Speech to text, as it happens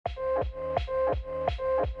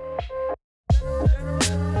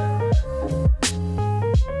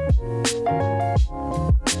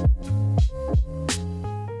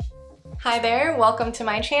welcome to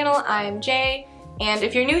my channel. I'm Jay, and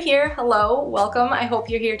if you're new here, hello, welcome. I hope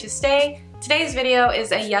you're here to stay. Today's video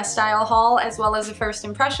is a Yesstyle haul as well as a first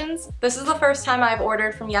impressions. This is the first time I've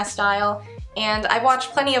ordered from Yesstyle, and I've watched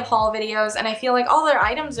plenty of haul videos, and I feel like all their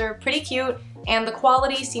items are pretty cute, and the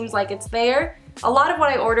quality seems like it's there. A lot of what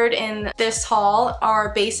I ordered in this haul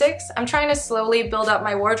are basics. I'm trying to slowly build up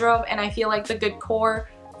my wardrobe, and I feel like the good core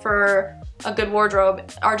for a good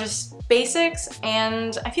wardrobe are just basics,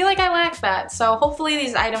 and I feel like I lack that. So hopefully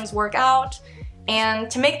these items work out. And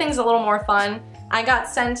to make things a little more fun, I got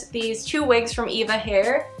sent these two wigs from Eva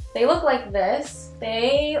Hair. They look like this.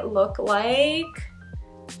 They look like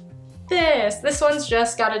this. This one's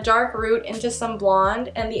just got a dark root into some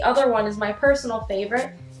blonde, and the other one is my personal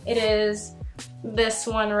favorite. It is this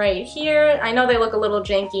one right here. I know they look a little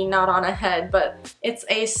janky, not on a head, but it's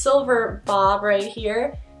a silver bob right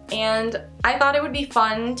here. And I thought it would be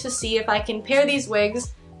fun to see if I can pair these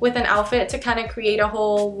wigs with an outfit to kind of create a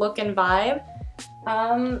whole look and vibe.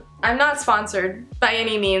 I'm not sponsored by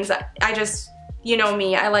any means. I just, you know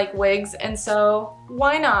me, I like wigs, and so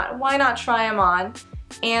why not? Why not try them on?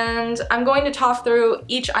 And I'm going to talk through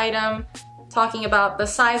each item, talking about the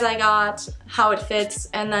size I got, how it fits,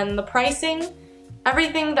 and then the pricing.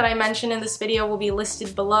 Everything that I mention in this video will be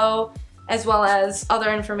listed below, as well as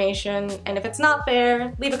other information, and if it's not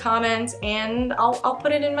there, leave a comment and I'll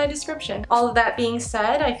put it in my description. All of that being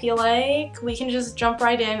said, I feel like we can just jump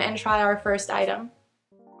right in and try our first item.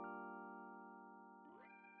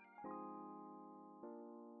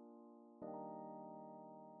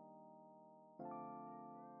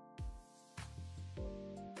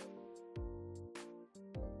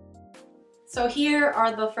 So here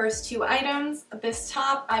are the first two items. This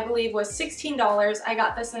top, I believe, was $16. I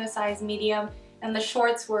got this in a size medium, and the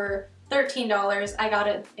shorts were $13. I got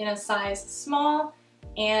it in a size small.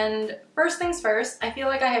 And first things first, I feel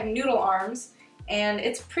like I have noodle arms, and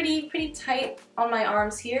it's pretty tight on my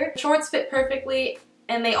arms here. Shorts fit perfectly,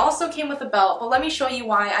 and they also came with a belt, but let me show you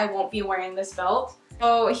why I won't be wearing this belt.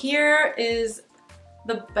 So here is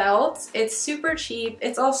the belt. It's super cheap.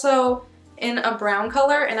 It's also in a brown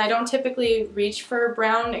color, and I don't typically reach for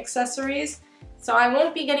brown accessories, so I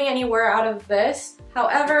won't be getting anywhere out of this.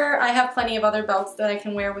 However, I have plenty of other belts that I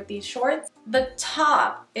can wear with these shorts. The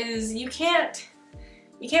top is, you can't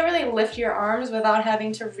really lift your arms without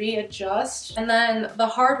having to readjust, and then the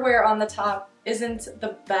hardware on the top isn't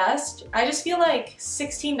the best. I just feel like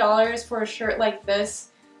 $16 for a shirt like this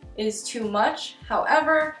is too much.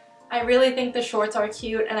 However, I really think the shorts are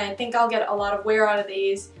cute, and I think I'll get a lot of wear out of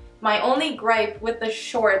these. My only gripe with the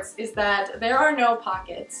shorts is that there are no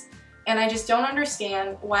pockets, and I just don't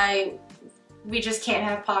understand why we just can't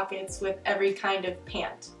have pockets with every kind of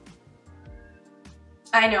pant.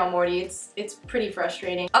 I know, Morty, it's pretty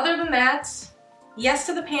frustrating. Other than that, yes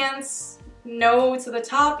to the pants, no to the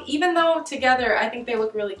top, even though together I think they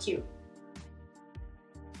look really cute.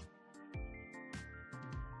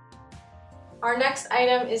 Our next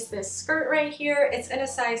item is this skirt right here. It's in a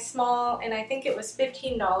size small, and I think it was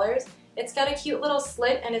 $15. It's got a cute little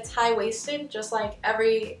slit, and it's high-waisted, just like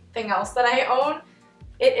everything else that I own.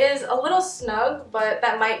 It is a little snug, but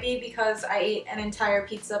that might be because I ate an entire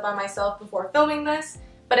pizza by myself before filming this,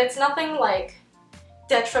 but it's nothing like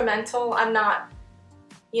detrimental. I'm not,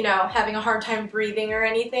 you know, having a hard time breathing or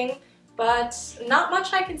anything, but not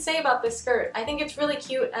much I can say about this skirt. I think it's really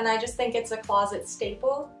cute, and I just think it's a closet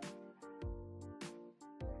staple.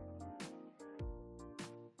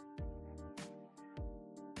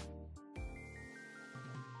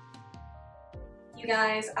 You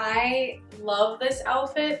guys, I love this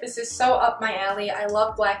outfit. This is so up my alley. I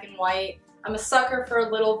love black and white. I'm a sucker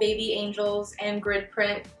for little baby angels and grid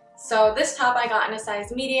print. So this top I got in a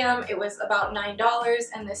size medium. It was about $9,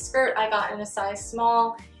 and this skirt I got in a size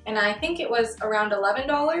small, and I think it was around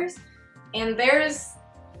 $11. And there's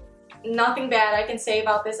nothing bad I can say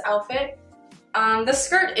about this outfit. The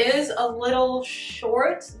skirt is a little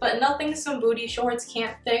short, but nothing some booty shorts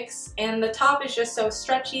can't fix, and the top is just so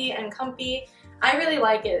stretchy and comfy. I really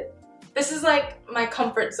like it. This is like my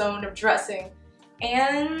comfort zone of dressing.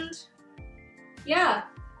 And yeah,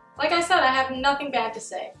 like I said, I have nothing bad to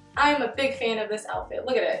say. I am a big fan of this outfit.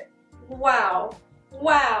 Look at it. Wow.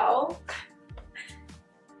 Wow.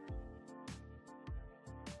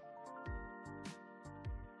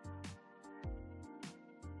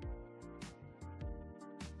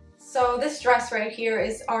 So this dress right here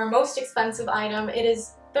is our most expensive item. It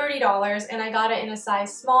is $30, and I got it in a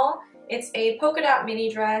size small. It's a polka dot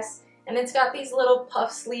mini dress, and it's got these little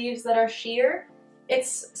puff sleeves that are sheer.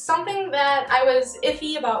 It's something that I was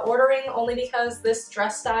iffy about ordering only because this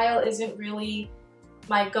dress style isn't really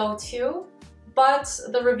my go-to, but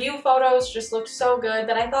the review photos just looked so good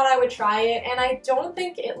that I thought I would try it, and I don't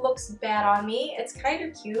think it looks bad on me. It's kind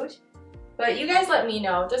of cute, but you guys let me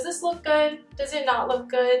know. Does this look good? Does it not look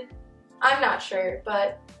good? I'm not sure,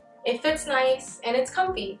 but it fits nice and it's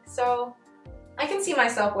comfy, so I can see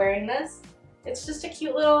myself wearing this. It's just a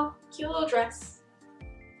cute little dress.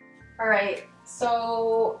 Alright,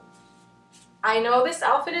 so I know this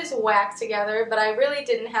outfit is whack together, but I really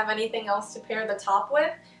didn't have anything else to pair the top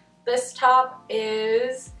with. This top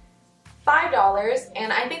is $5,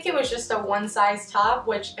 and I think it was just a one size top,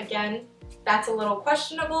 which again, that's a little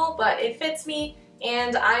questionable, but it fits me,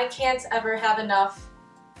 and I can't ever have enough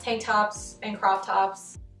tank tops and crop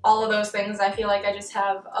tops. All of those things, I feel like I just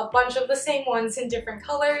have a bunch of the same ones in different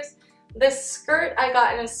colors. This skirt I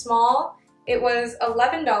got in a small. It was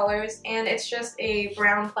 $11, and it's just a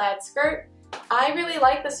brown plaid skirt. I really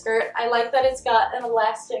like the skirt. I like that it's got an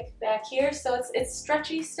elastic back here, so it's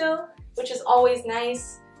stretchy still, which is always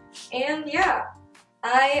nice. And yeah,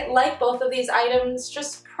 I like both of these items,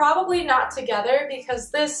 just probably not together because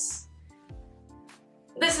this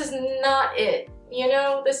is not it. You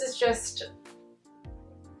know, this is just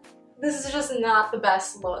not the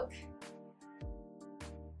best look.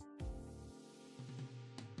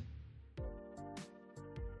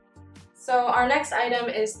 So our next item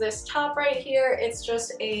is this top right here. It's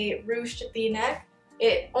just a ruched V-neck.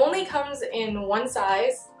 It only comes in one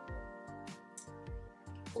size,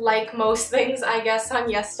 like most things I guess on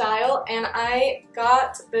Yesstyle, and I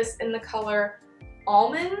got this in the color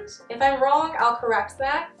almond. If I'm wrong, I'll correct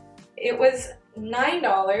that. It was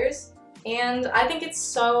 $9, and I think it's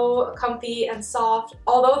so comfy and soft.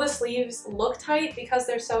 Although the sleeves look tight, because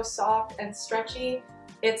they're so soft and stretchy,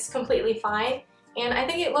 it's completely fine. And I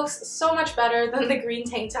think it looks so much better than the green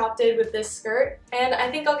tank top did with this skirt. And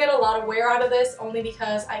I think I'll get a lot of wear out of this only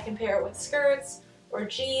because I can pair it with skirts or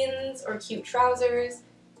jeans or cute trousers.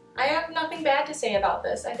 I have nothing bad to say about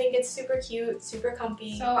this. I think it's super cute, super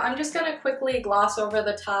comfy. So I'm just gonna quickly gloss over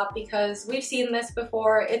the top because we've seen this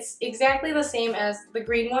before. It's exactly the same as the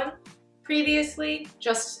green one previously,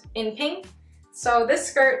 just in pink. So this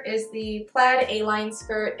skirt is the plaid A-line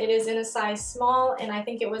skirt. It is in a size small, and I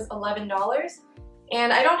think it was $11.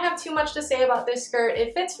 And I don't have too much to say about this skirt.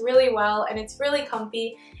 It fits really well and it's really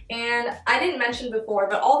comfy. And I didn't mention before,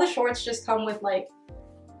 but all the shorts just come with like,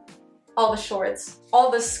 all the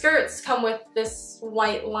skirts come with this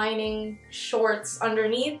white lining shorts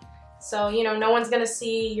underneath. So, you know, no one's gonna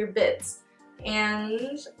see your bits.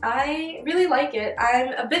 And I really like it.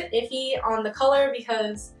 I'm a bit iffy on the color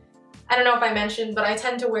because I don't know if I mentioned, but I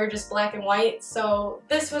tend to wear just black and white. So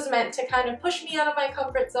this was meant to kind of push me out of my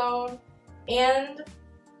comfort zone. And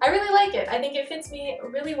I really like it. I think it fits me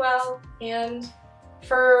really well, and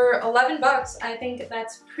for 11 bucks, I think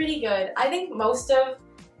that's pretty good. I think most of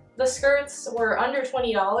the skirts were under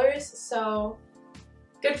 $20, so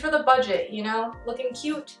good for the budget, you know? Looking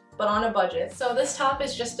cute, but on a budget. So this top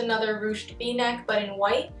is just another ruched V-neck, but in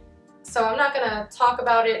white. So I'm not gonna talk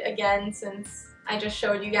about it again since I just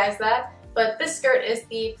showed you guys that. But this skirt is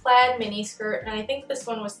the plaid mini skirt, and I think this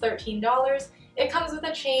one was $13. It comes with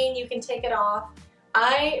a chain, you can take it off.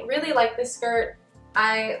 I really like this skirt.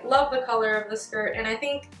 I love the color of the skirt, and I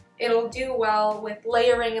think it'll do well with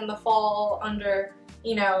layering in the fall under,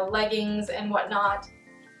 you know, leggings and whatnot.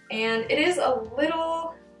 And it is a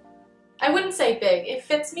little, I wouldn't say big. It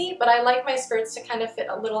fits me, but I like my skirts to kind of fit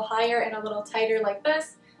a little higher and a little tighter like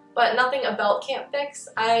this, but nothing a belt can't fix.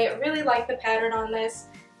 I really like the pattern on this,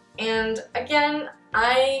 and again,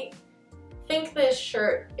 I think this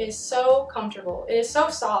shirt is so comfortable. It is so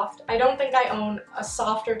soft. I don't think I own a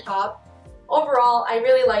softer top. Overall, I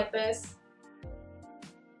really like this.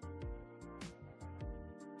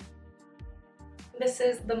 This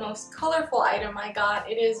is the most colorful item I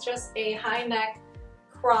got. It is just a high neck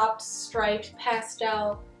cropped striped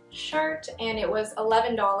pastel shirt, and it was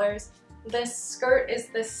 $11. This skirt is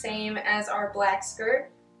the same as our black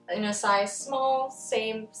skirt in a size small,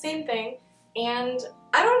 same thing, and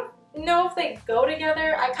I don't know if they go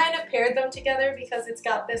together. I kind of paired them together because it's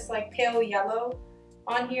got this like pale yellow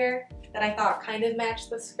on here that I thought kind of matched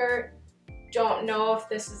the skirt. Don't know if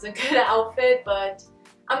this is a good outfit, but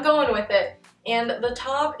I'm going with it. And the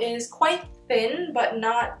top is quite thin but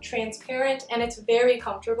not transparent, and it's very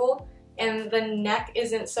comfortable, and the neck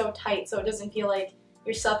isn't so tight so it doesn't feel like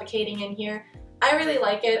you're suffocating in here. I really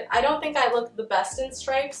like it. I don't think I look the best in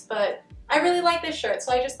stripes, but I really like this shirt,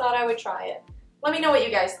 so I just thought I would try it. Let me know what you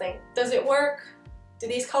guys think. Does it work? Do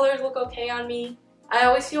these colors look okay on me? I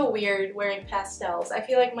always feel weird wearing pastels. I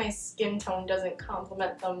feel like my skin tone doesn't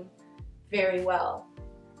complement them very well.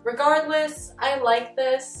 Regardless, I like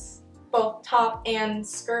this, both top and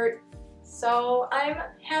skirt, So I'm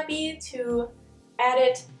happy to add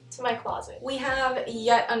it to my closet. We have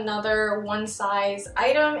yet another one size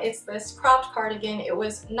item. It's this cropped cardigan. It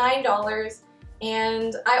was $9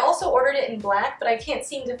 and I also ordered it in black, but I can't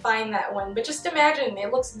seem to find that one. But just imagine,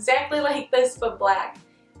 it looks exactly like this but black.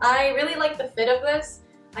 I really like the fit of this.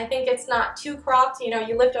 I think it's not too cropped. You know,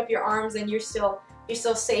 you lift up your arms and you're still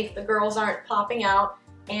safe. The girls aren't popping out.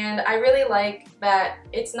 And I really like that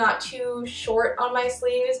it's not too short on my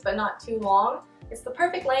sleeves, but not too long. It's the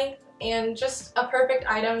perfect length and just a perfect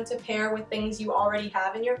item to pair with things you already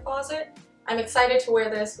have in your closet. I'm excited to wear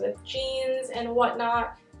this with jeans and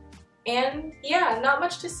whatnot. And yeah, not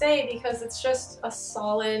much to say because it's just a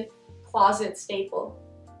solid closet staple.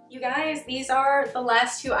 You guys, these are the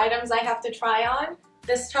last two items I have to try on.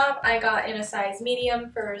 This top I got in a size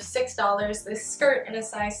medium for $6, this skirt in a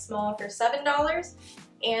size small for $7.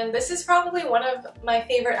 And this is probably one of my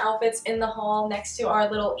favorite outfits in the haul next to our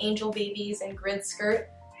little angel babies and grid skirt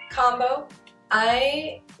combo.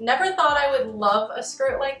 I never thought I would love a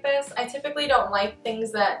skirt like this. I typically don't like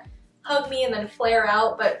things that hug me and then flare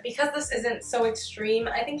out, but because this isn't so extreme,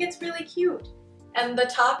 I think it's really cute. And the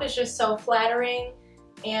top is just so flattering,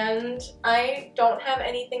 and I don't have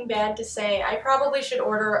anything bad to say. I probably should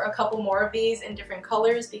order a couple more of these in different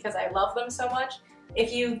colors because I love them so much.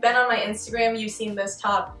 If you've been on my Instagram, you've seen this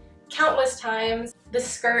top countless times. The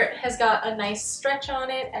skirt has got a nice stretch on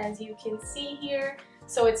it, as you can see here,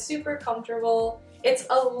 so it's super comfortable. It's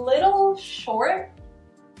a little short,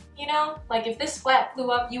 you know, like if this flap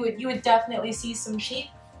flew up, you would definitely see some cheek,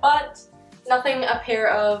 but nothing a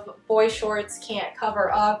pair of boy shorts can't cover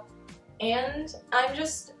up. And I'm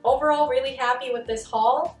just overall really happy with this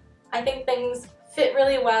haul. I think things fit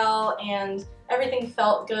really well and everything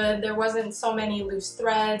felt good. There wasn't so many loose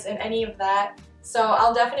threads and any of that. So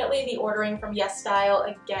I'll definitely be ordering from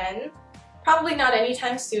Yesstyle again. Probably not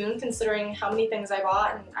anytime soon considering how many things I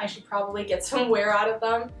bought, and I should probably get some wear out of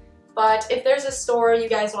them. But if there's a store you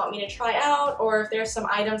guys want me to try out, or if there's some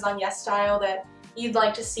items on Yesstyle that you'd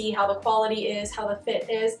like to see how the quality is, how the fit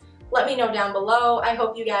is, let me know down below. I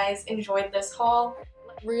hope you guys enjoyed this haul.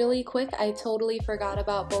 Really quick, I totally forgot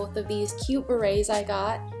about both of these cute berets I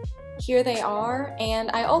got. Here they are, and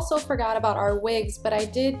I also forgot about our wigs, but I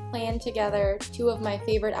did plan together two of my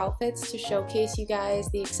favorite outfits to showcase you guys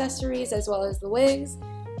the accessories as well as the wigs.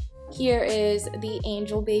 Here is the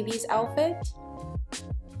Angel Babies outfit.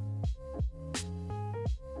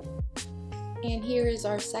 And here is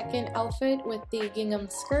our second outfit with the gingham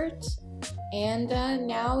skirt. And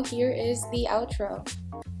now here is the outro.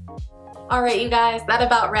 Alright you guys, that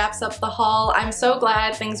about wraps up the haul. I'm so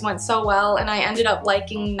glad things went so well and I ended up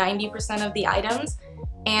liking 90% of the items.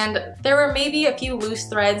 And there were maybe a few loose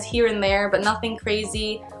threads here and there, but nothing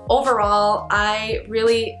crazy. Overall, I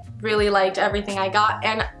really liked everything I got,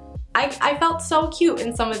 and I felt so cute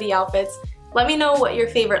in some of the outfits. Let me know what your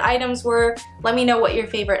favorite items were. Let me know what your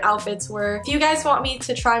favorite outfits were. If you guys want me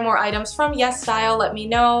to try more items from Yesstyle, let me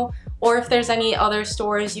know. Or if there's any other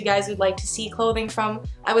stores you guys would like to see clothing from,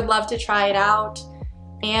 I would love to try it out.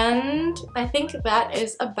 And I think that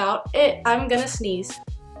is about it. I'm gonna sneeze.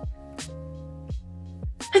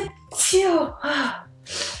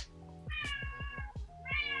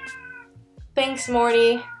 Thanks,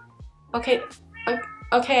 Morty. Okay,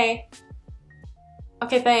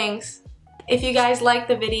 thanks. If you guys like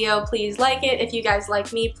the video, please like it. If you guys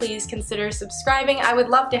like me, please consider subscribing. I would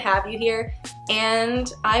love to have you here.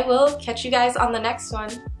 And I will catch you guys on the next one.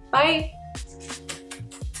 Bye!